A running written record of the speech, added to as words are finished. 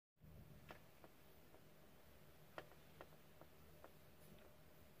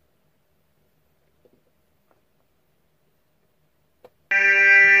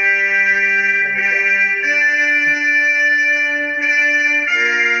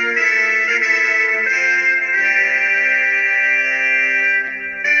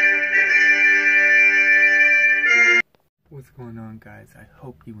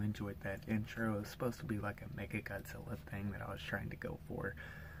hope you enjoyed that intro. It was supposed to be like a Mega Godzilla thing that I was trying to go for,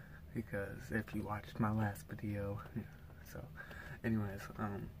 because if you watched my last video, yeah, so anyways,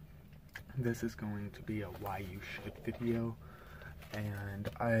 this is going to be a why you should video, and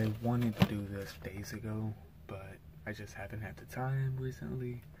I wanted to do this days ago, but I just haven't had the time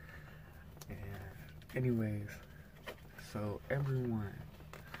recently. And anyways, so everyone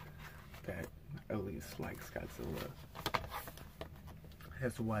that at least likes Godzilla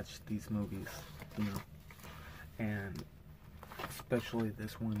has watched these movies, you know, and especially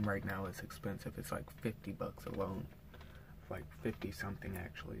this one right now is expensive. It's like $50 alone, like 50 something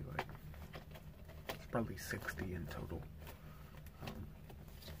actually, like it's probably 60 in total.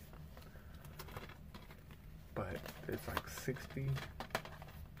 But it's like 60,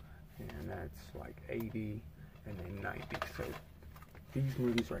 and that's like 80, and then 90. So these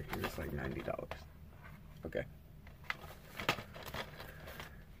movies right here is like $90. Okay.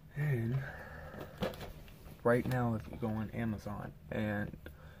 And right now, if you go on Amazon, and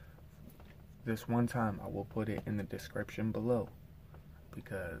this one time I will put it in the description below,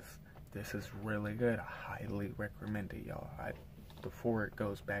 because this is really good. I highly recommend it, y'all. Before it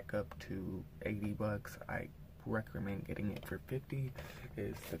goes back up to $80, I recommend getting it for 50.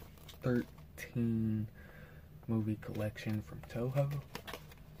 Is the 13 movie collection from Toho.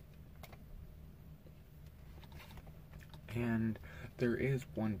 And there is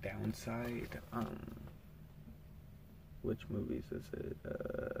one downside. Which movies is it?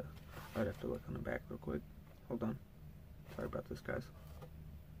 I'd have to look on the back real quick. Hold on. Sorry about this, guys.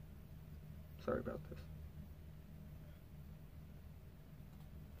 Sorry about this.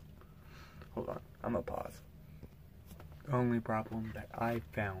 Hold on. I'm gonna pause. The only problem that I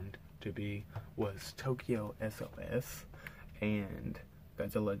found to be was Tokyo SOS and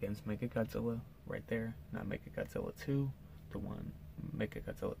Godzilla against Mechagodzilla right there. Not Mechagodzilla 2, the one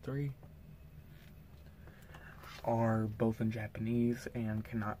Mechagodzilla 3. Are both in Japanese and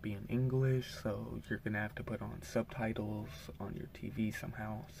cannot be in English, so you're gonna have to put on subtitles on your TV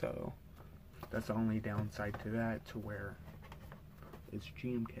somehow. So that's the only downside to that, to where it's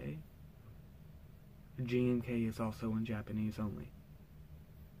GMK. GMK is also in Japanese only.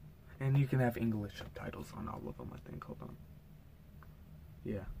 And you can have English subtitles on all of them, I think. Hold on.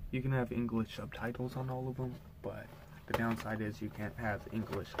 Yeah, you can have English subtitles on all of them, but the downside is you can't have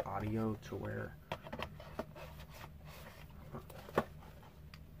English audio, to where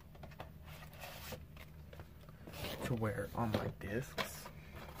on my discs,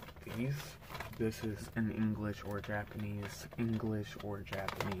 this is in English or Japanese, English or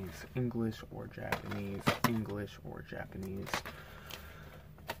Japanese, English or Japanese, English or Japanese,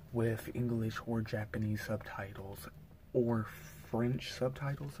 with English or Japanese subtitles, or French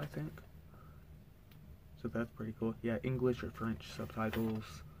subtitles, I think. So that's pretty cool. Yeah, English or French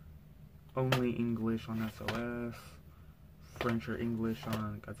subtitles, only English on SOS, French or English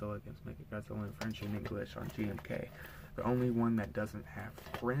on Godzilla against Mechagodzilla, and French and English on GMK. The only one that doesn't have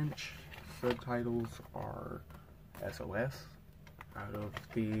French subtitles are SOS out of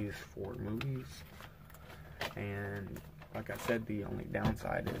these 4 movies. And like I said, the only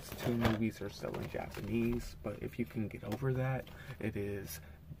downside is 2 movies are still in Japanese, but if you can get over that, it is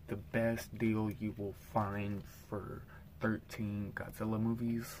the best deal you will find for 13 Godzilla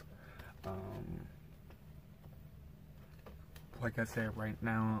movies. Like I said, right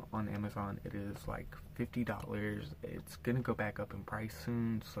now on Amazon it is like $50. It's gonna go back up in price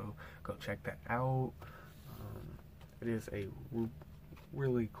soon, so go check that out. It is a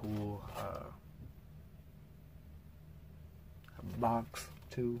really cool box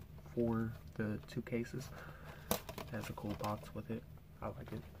too for the 2 cases. It has a cool box with it. I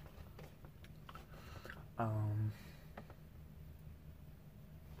like it.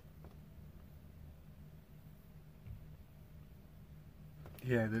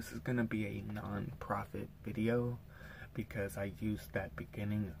 Yeah, this is gonna be a non-profit video because I used that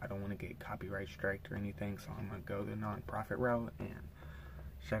beginning. I don't want to get copyright striked or anything, so I'm gonna go the non-profit route. And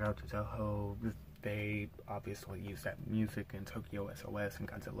shout out to Toho. They obviously use that music in Tokyo SOS and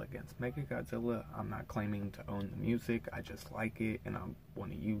Godzilla against Mechagodzilla. I'm not claiming to own the music. I just like it, and I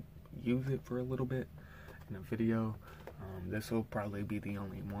want to use it for a little bit in a video. This will probably be the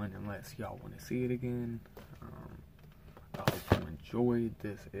only one unless y'all want to see it again. I hope you enjoyed.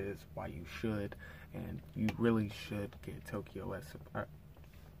 This is why you should, and you really should get Tokyo I'm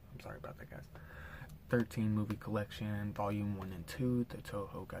sorry about that, guys. 13 movie collection, volume 1 and 2, the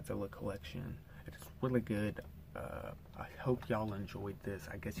Toho Godzilla collection. It is really good. I hope y'all enjoyed this,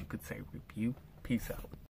 I guess you could say, review. Peace out.